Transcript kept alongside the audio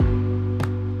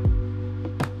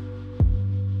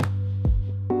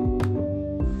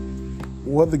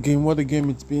What a game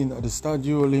it's been at the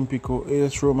Stadio Olimpico.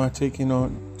 AS Roma taking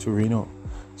on Torino.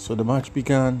 So the match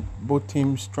began, both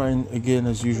teams trying again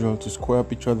as usual to square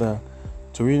up each other.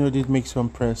 Torino did make some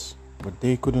press, but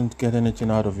they couldn't get anything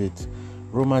out of it.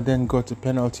 Roma then got a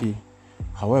penalty.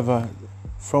 However,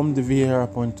 from the VAR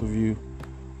point of view,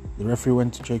 the referee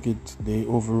went to check it. They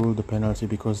overruled the penalty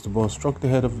because the ball struck the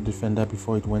head of the defender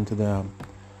before it went to the arm.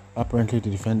 Apparently the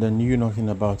defender knew nothing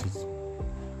about it.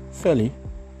 Fairly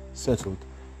settled,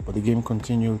 but the game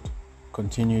continued.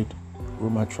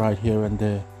 Roma tried here and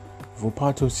there.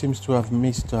 Volpato seems to have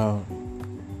missed 5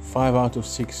 out of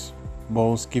 6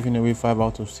 balls, giving away 5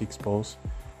 out of 6 balls.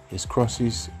 His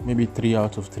crosses, maybe 3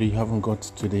 out of 3, haven't got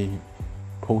to the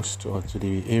post or to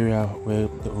the area where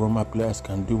the Roma players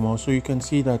can do more. So you can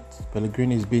see that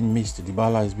Pellegrini is being missed,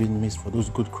 Dybala is being missed for those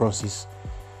good crosses.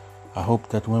 I hope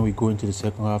that when we go into the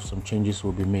second half, some changes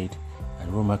will be made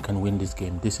and Roma can win this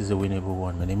game. This is a winnable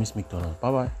one. My name is McDonald.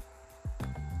 Bye-bye.